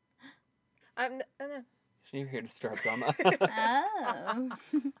 No. you're here to stir up drama.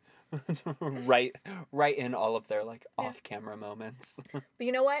 Oh. right in all of their like off-camera moments. But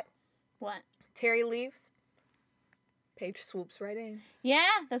you know what? What? Terry leaves. Paige swoops right in, Yeah,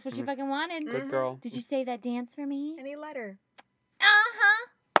 that's what she fucking wanted. Good girl. Did you say that dance for me? and he let her.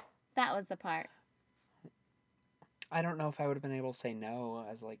 Uh-huh. That was the part. I don't know if I would have been able to say no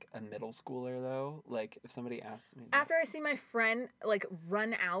as like a middle schooler though. Like if somebody asked me. After I see my friend like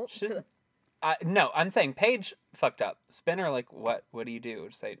run out She's- to the, No, I'm saying Paige fucked up. Spinner, like, what do you do?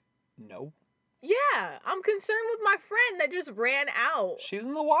 Just say no. yeah, I'm concerned with my friend that just ran out. She's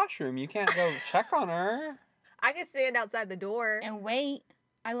in the washroom. You can't go check on her. I could stand outside the door. And wait,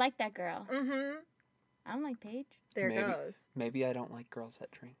 I like that girl. Mm-hmm. I don't like Paige. There Maybe. it goes. Maybe I don't like girls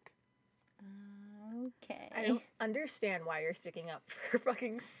that drink. Okay. I don't understand why you're sticking up for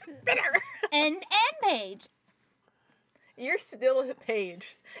fucking Spinner. And Paige. You're still a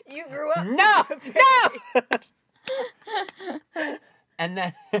Paige. You grew up. No, to be a Paige. no. And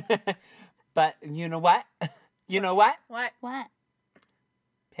then, but you know what? You know what? What? What?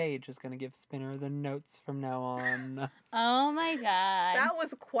 Paige is gonna give Spinner the notes from now on. Oh my god. That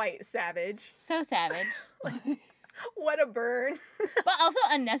was quite savage. So savage. What a burn. But also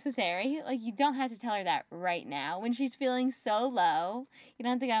unnecessary. Like, you don't have to tell her that right now. When she's feeling so low, you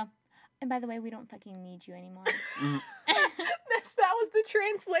don't have to go, and by the way, we don't fucking need you anymore. That's Yes, that was the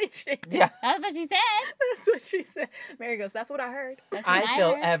translation. Yeah. That's what she said. That's what she said. Mary goes, that's what I heard. That's what I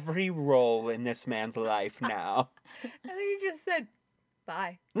fill heard. every role in this man's life now. And then you just said,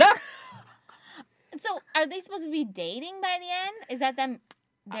 bye. No! So, are they supposed to be dating by the end? Is that them?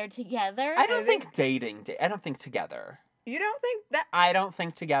 They're together. I don't think dating. I don't think together. You don't think that? I don't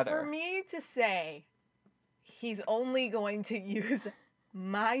think together. For me to say he's only going to use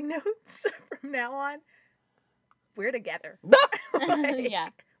my notes from now on, we're together. Like, Yeah.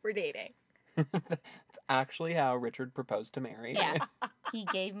 We're dating. It's actually how Richard proposed to Mary. Yeah. He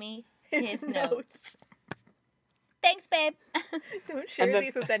gave me His his notes. notes. Thanks, babe. Don't share then-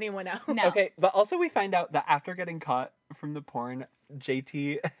 these with anyone else. No. Okay, but also we find out that after getting caught from the porn,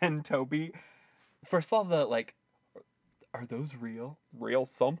 JT and Toby, first of all, are those real? Real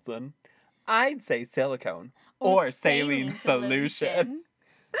something. I'd say silicone or saline solution.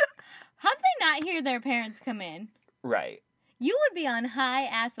 How'd they not hear their parents come in? Right. You would be on high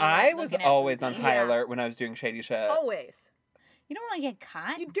ass alert. I was looking at always on boobies. high Yeah. alert when I was doing shady shit. Always. You don't want to get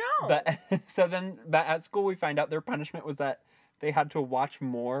caught. You don't. But so then at school we find out their punishment was that they had to watch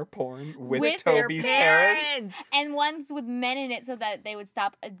more porn with Their Toby's parents. And ones with men in it so that they would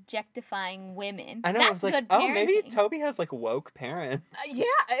stop objectifying women. I know, That's I was like, good oh, maybe parenting. Toby has like woke parents. Yeah,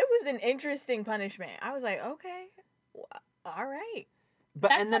 it was an interesting punishment. I was like, okay, all right. But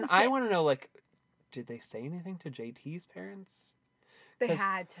That's and then some I shit. want to know, like, did they say anything to JT's parents? They 'Cause-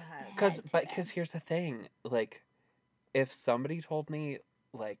 had to have. Because here's the thing, like, if somebody told me,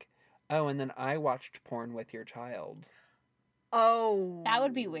 like, oh, and then I watched porn with your child, Oh. That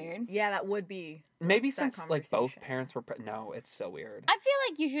would be weird. Yeah, that would be. maybe What's that since like both conversation? parents were, no, it's still weird. I feel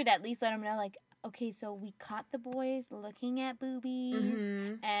like you should at least let them know, like, okay, so we caught the boys looking at boobies,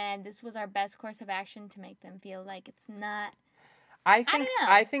 Mhm. and this was our best course of action to make them feel like it's not I don't think know.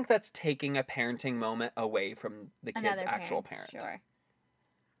 I think that's taking a parenting moment away from the kid's another actual parent. parent. Sure.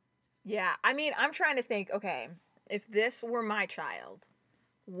 Yeah, I mean, I'm trying to think, okay, if this were my child,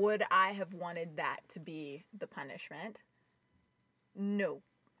 would I have wanted that to be the punishment? No.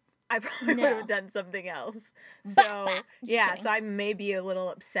 I probably would No. have done something else. Bah, So, bah. Just yeah, kidding. so I may be a little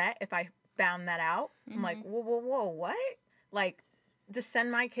upset if I found that out. I'm like, Mm-hmm. whoa, what? Like, just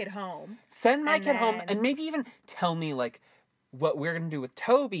send my kid home. Send my And kid home then- and maybe even tell me like what we're gonna do with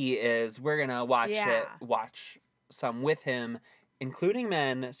Toby is we're gonna watch some with him, including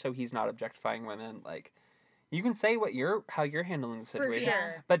men, so he's not objectifying women. Like, you can say how you're handling the For situation,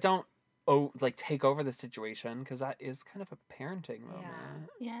 sure. but don't take over the situation because that is kind of a parenting moment.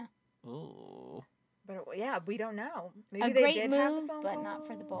 Yeah. Ooh. But yeah, we don't know. Maybe A they great did have the move, phone but not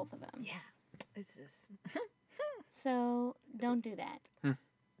for the call. both of them. Yeah. It's just. So don't do that. Hmm.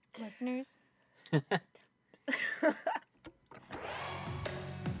 Listeners,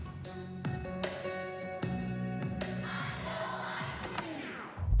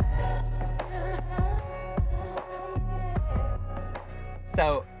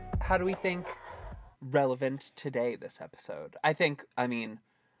 So, how do we think relevant today this episode? I mean,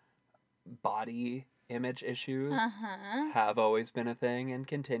 body image issues uh-huh. have always been a thing and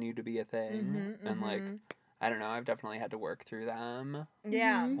continue to be a thing. Mhm, And like, mhm. I don't know, I've definitely had to work through them.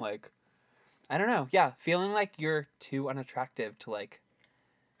 Yeah. Mhm. Like, I don't know. Yeah, feeling like you're too unattractive to like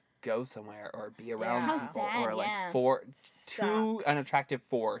go somewhere or be around How people sad, or like yeah. too Sucks. unattractive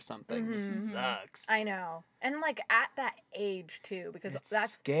for something. Mhm. Just Mhm. sucks. I know. And like at that age too, because It's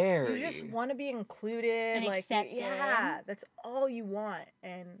that's scary. you just want to be included, And like accepted. yeah, that's all you want.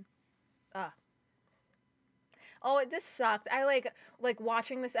 And oh, it just sucked. I like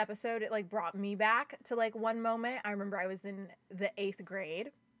watching this episode, it like brought me back to like one moment. I remember I was in the 8th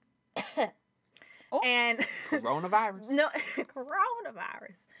grade. Oh. And Coronavirus. no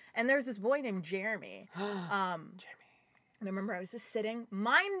coronavirus. And there's this boy named Jeremy. Jamie. And I remember I was just sitting,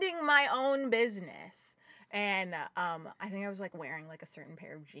 minding my own business. And I think I was like wearing like a certain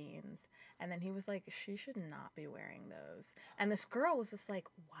pair of jeans. And then he was like, she should not be wearing those. And this girl was just like,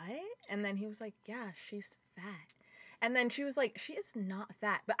 what? And then he was like, yeah, she's fat. And then she was like, she is not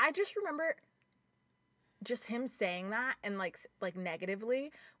fat. But I just remember just him saying that and like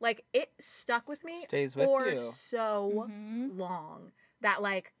negatively, like it stuck with me Stays with for you. so Mhm. long that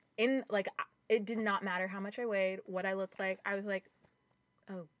like it did not matter how much I weighed, what I looked like. I was like,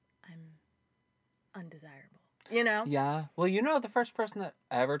 oh, I'm undesirable. You know? Yeah. Well, the first person that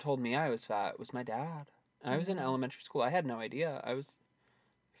ever told me I was fat was my dad. I was in Mhm. elementary school. I had no idea. I was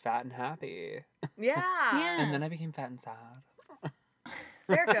fat and happy. Yeah. Yeah. And then I became fat and sad.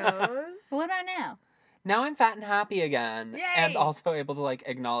 There goes. But what about now? Now I'm fat and happy again. Yay! And also able to like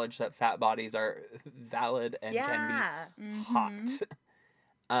acknowledge that fat bodies are valid and can Yeah. be Mhm.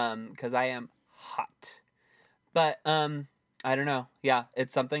 hot. Because I am hot. But I don't know. Yeah,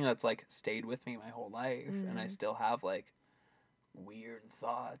 it's something that's like stayed with me my whole life, and I still have like weird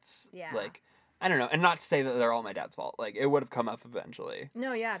thoughts. Yeah. Like, I don't know, and not to say that they're all my dad's fault. Like, it would have come up eventually,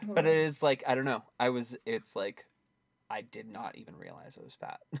 No, yeah, totally. but it is like I don't know. It's like I did not even realize I was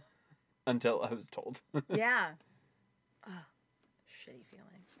fat until I was told. Yeah. Ugh, shitty feeling.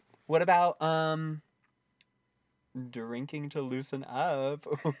 What about drinking to loosen up?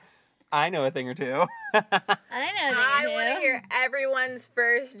 I know a thing or two. I know I want to hear everyone's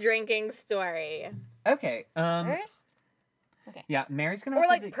first drinking story. Okay. First? Yeah, Mary's gonna Or have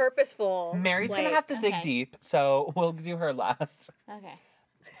like to dig. purposeful. Mary's gonna like- have to dig Okay. deep, so we'll do her last. Okay.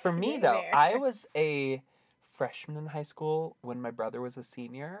 For me Yay, though, Mary. I was a freshman in high school when my brother was a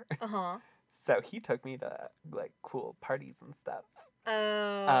senior, Uh-huh. so he took me to like cool parties and stuff.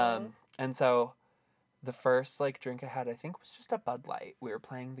 Oh. And so the first like drink I had, I think, was just a Bud Light. We were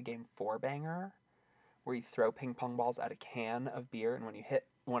playing the game Four Banger, where you throw ping pong balls at a can of beer, and when you hit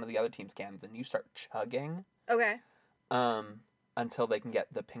one of the other team's cans, then you start chugging Okay. until they can get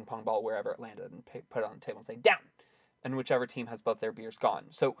the ping pong ball wherever it landed and put it on the table and say down, and whichever team has both their beers gone.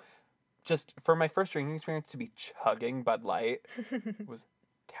 So just for my first drinking experience to be chugging Bud Light was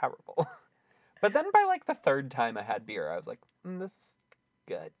terrible. But then by like the third time I had beer, I was like, this is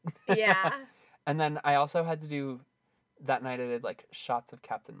good. Yeah. And then I also had to do, that night I did like shots of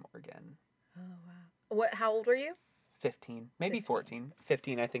Captain Morgan. Oh wow. What? How old were you? 15, maybe 15. 14.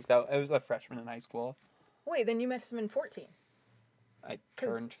 15, I think, though. I was a freshman in high school. Wait, then you met him in 14. I 'Cause-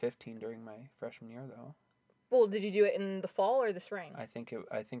 turned 15 during my freshman year, though. Well, did you do it in the fall or the spring? I think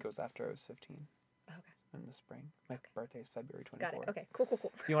it was after I was 15 Okay. in the spring. My birthday is February 24th. Got it. Okay. Cool.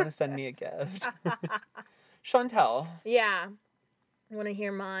 If you want to send me a gift. Chantel. Yeah. Want to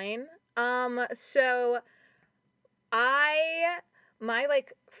hear mine? So my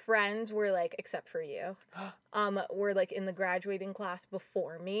like friends were like, except for you, were like in the graduating class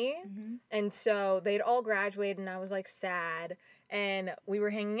before me. Mm-hmm. And so they'd all graduated and I was like sad and we were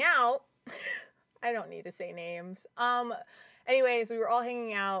hanging out. I don't need to say names. Anyways, we were all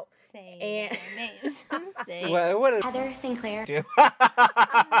hanging out. Say And- their names. Say. What did Heather Sinclair. do?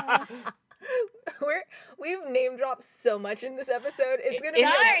 We've name dropped so much in this episode. It's gonna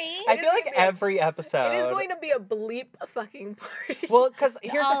Sorry. I feel like every episode. It is going to be a bleep fucking party. Well, because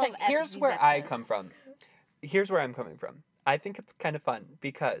here's All the thing. of Here's these where I episodes. come from. Here's where I'm coming from. I think it's kind of fun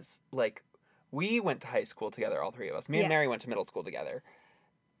because, like, we went to high school together, all three of us. Me and Mary Yes. went to middle school together.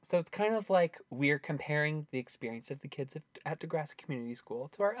 So it's kind of like we're comparing the experience of the kids at Degrassi Community School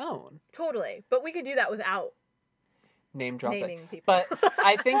to our own. Totally. But we could do that without Name drop naming it. people. But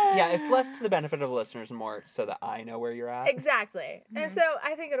I think, yeah, it's less to the benefit of listeners and more so that I know where you're at. Exactly. And so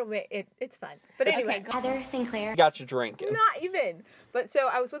I think it'll make it's fun. But anyway, go. Heather Sinclair. You got you drinking. not even. But so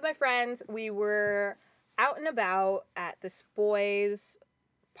I was with my friends. We were out and about at this boys'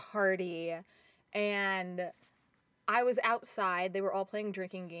 party and I was outside. They were all playing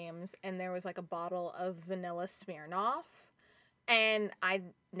drinking games and there was like a bottle of vanilla Smirnoff. And I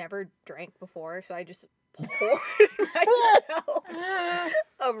never drank before, so I just poured myself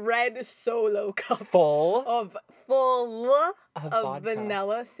a red Solo cup Full full of of vodka.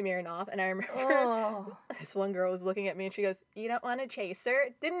 vanilla Smirnoff. And I remember Oh. this one girl was looking at me and she goes, "You don't want a chaser?"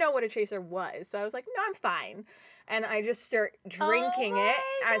 Didn't know what a chaser was. So I was like, "No, I'm fine." And I just start drinking Oh it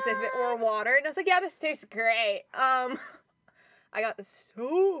my as if it were water. And I was like, "Yeah, this tastes great." I got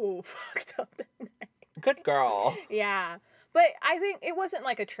so fucked up that night. Good girl. Yeah. But I think it wasn't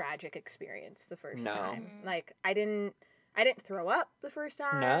like a tragic experience the first No. time. Like I didn't throw up the first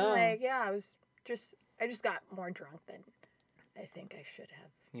time. No. Like, yeah, I just got more drunk than I think I should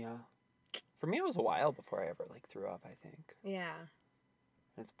have. Yeah. For me, it was a while before I ever, like, threw up, I think. Yeah.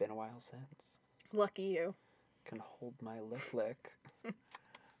 It's been a while since. Lucky you. Can hold my lick. All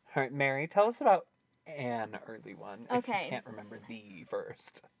right, Mary, tell us about an early one. If Okay. you can't remember the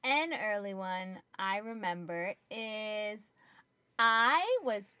first. An early one I remember is I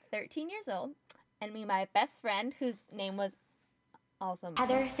was 13 years old, and me and my best friend, whose name was also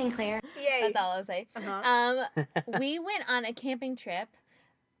Heather Sinclair. Yay. that's all I'll say. Uh-huh. We went on a camping trip,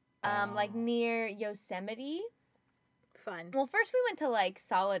 like Oh. near Yosemite. Fun. Well, first we went to like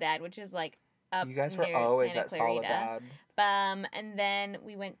Soledad, which is like up You guys were near always Santa at Clarita. Soledad. And then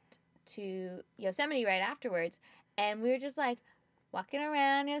we went to Yosemite right afterwards, and we were just like walking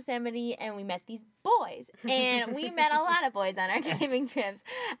around Yosemite, and we met these boys, and we met a lot of boys on our camping trips,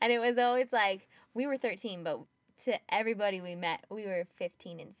 and it was always like we were 13, but to everybody we met, we were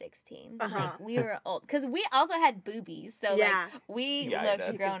 15 and 16. Uh-huh. Like we were old because we also had boobies, so Yeah. like we Yeah, I looked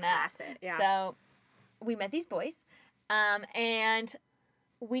did. You grown can up. pass it, yeah. So we met these boys, and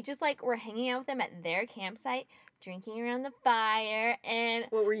we just like were hanging out with them at their campsite, drinking around the fire, and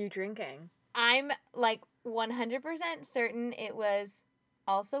What were you drinking? I'm like 100% certain it was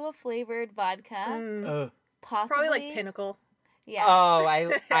also a flavored vodka, Ugh. possibly Probably like Pinnacle. Yeah. Oh,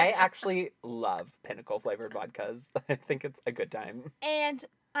 I actually love Pinnacle flavored vodkas. I think it's a good time. And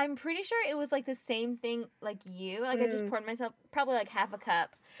I'm pretty sure it was like the same thing like you. Like I just poured myself probably like half a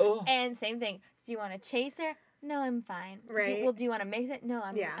cup. Oh, And same thing. Do you want a chaser? No, I'm fine. Right. Do you want to mix it? No,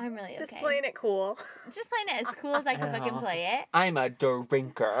 I'm really okay. Just playing it cool. Just playing it as cool as I can fucking play it. I'm a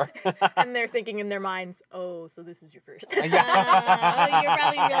drinker. And they're thinking in their minds, oh, so this is your first. Oh, you're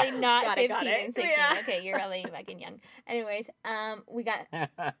probably really not Got it, 15 got it. and 16. Yeah. Okay, you're probably fucking young. Anyways,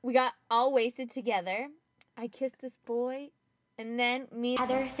 we got all wasted together. I kissed this boy, and then me and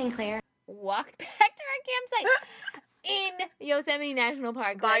Heather Sinclair. walked back to our campsite in Yosemite National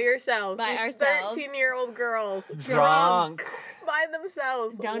Park. By like, yourselves. by These ourselves. 13-year-old girls. Drunk. By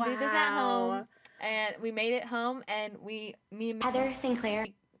themselves. Don't do this at Wow. home. And we made it home, and me and Heather Sinclair.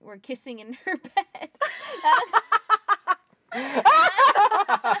 were kissing in her bed.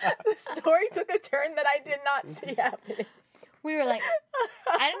 That The story took a turn that I did not see happening. we were like,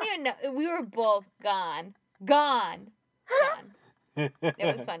 I don't even know. We were both gone. It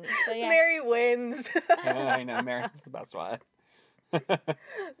was funny. So yeah. Mary wins. I know, Mary's the best one.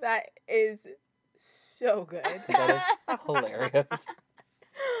 That is so good. That is hilarious.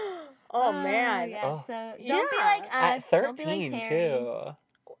 Oh, man. Yeah, Oh. so don't be Yeah. like us. At Don't be like 13 Terry. too.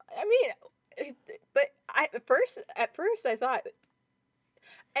 I mean, but at first I thought.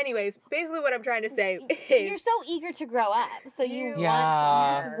 Anyways, basically what I'm trying to say You're is so eager to grow up, so you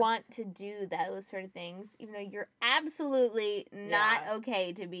Yeah. just want to do those sort of things, even though you're absolutely not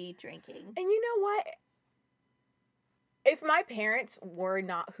okay to be drinking. And you know what? If my parents were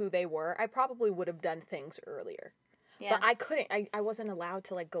not who they were, I probably would have done things earlier. Yeah. But I couldn't. I wasn't allowed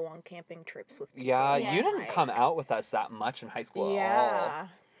to like go on camping trips with people. Yeah, Yeah. you didn't come out with us that much in high school at all. Yeah.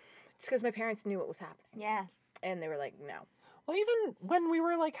 It's because my parents knew what was happening. Yeah. And they were like, no. Well, even when we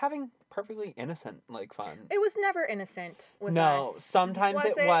were like having perfectly innocent like fun. It was never innocent with No, us. sometimes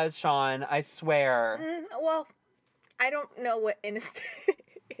Was it was, Sean. I swear. Well, I don't know what innocent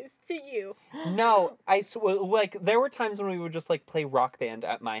is to you. No, like there were times when we would just like play Rock Band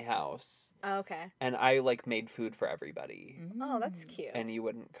at my house, Oh, okay. and I like made food for everybody, Oh, that's cute. and you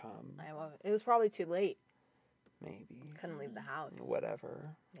wouldn't come. It was probably too late. Maybe. Couldn't leave the house.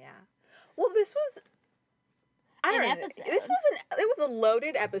 Whatever. Yeah. Well, this was. I An don't know. episode. It was a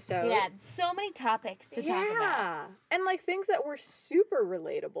loaded episode. Yeah, so many topics to talk about. Yeah. And like things that were super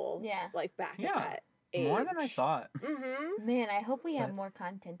relatable. Yeah. Like back Yeah. at that age. More than I thought. Mm-hmm. Man, I hope we have But- more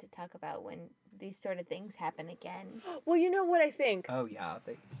content to talk about when these sort of things happen again. Well, you know what I think? Oh yeah,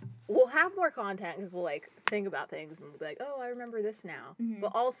 We'll have more content because we'll like think about things and we'll be like, oh, I remember this now. Mhm.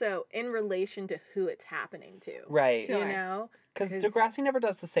 But also in relation to who it's happening to. right. Sure. You know? Because 'Cause- Degrassi never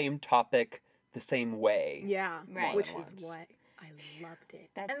does the same topic the same way. Yeah. Right. Which More is than once. what I loved it.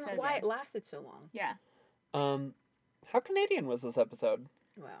 That's and so why good. it lasted so long. Yeah. How Canadian was this episode?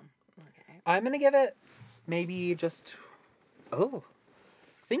 Well, okay. I'm gonna give it maybe just. Oh,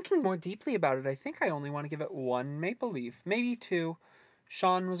 thinking more deeply about it, I think I only want to give it one maple leaf, maybe two.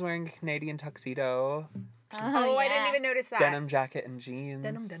 Sean was wearing a Canadian tuxedo, Oh, I didn't yeah. even notice that. denim jacket and jeans.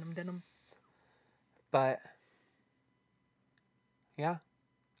 Denim. But yeah,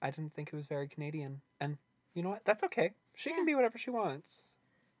 I didn't think it was very Canadian, and you know what? That's okay. She Yeah. can be whatever she wants.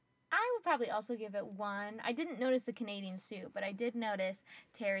 I would probably also give it one. I didn't notice the Canadian suit, but I did notice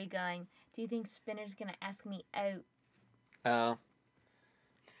Terry going, do you think Spinner's going to ask me out? Oh,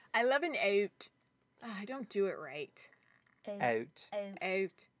 I love an out. Oh, I don't do it right. out.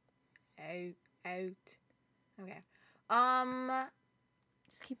 Out. Okay.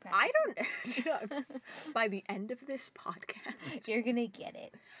 Just keep I practicing. don't. By the end of this podcast, You're going to get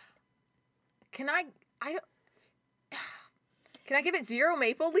it. can I? I don't. Can I give it 0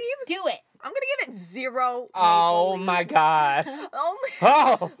 maple leaves? Do it. I'm gonna give it 0. Oh maple my leaves. god. Only,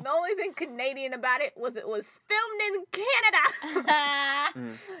 Oh. the only thing Canadian about it was filmed in Canada.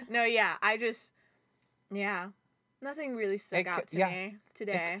 No, yeah, nothing really stuck It out could- to yeah. me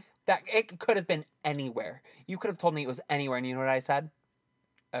today. It could have been anywhere. You could have told me it was anywhere, and you know what I said?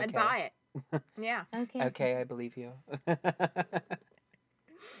 Okay. I'd buy it. Yeah, Okay. Okay, I believe you.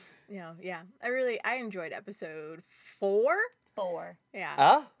 yeah. I enjoyed episode 4. 4. Yeah,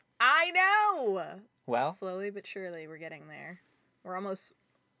 Oh, I know. well, Slowly but surely, we're getting there. We're almost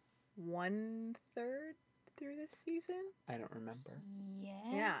 1/3 through this season. I don't remember. Yeah.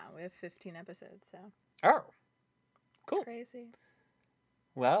 Yeah, we have 15 episodes, so Oh, cool. crazy.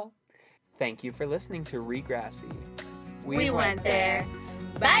 Well, thank you for listening to Regrassy. We went there.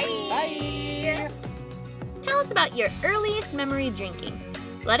 Bye. Tell us about your earliest memory drinking.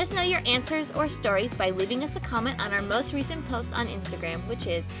 Let us know your answers or stories by leaving us a comment on our most recent post on Instagram, which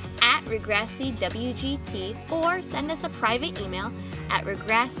is @RegrassiWGT, or send us a private email at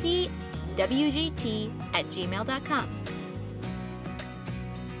regrassiwgt@gmail.com.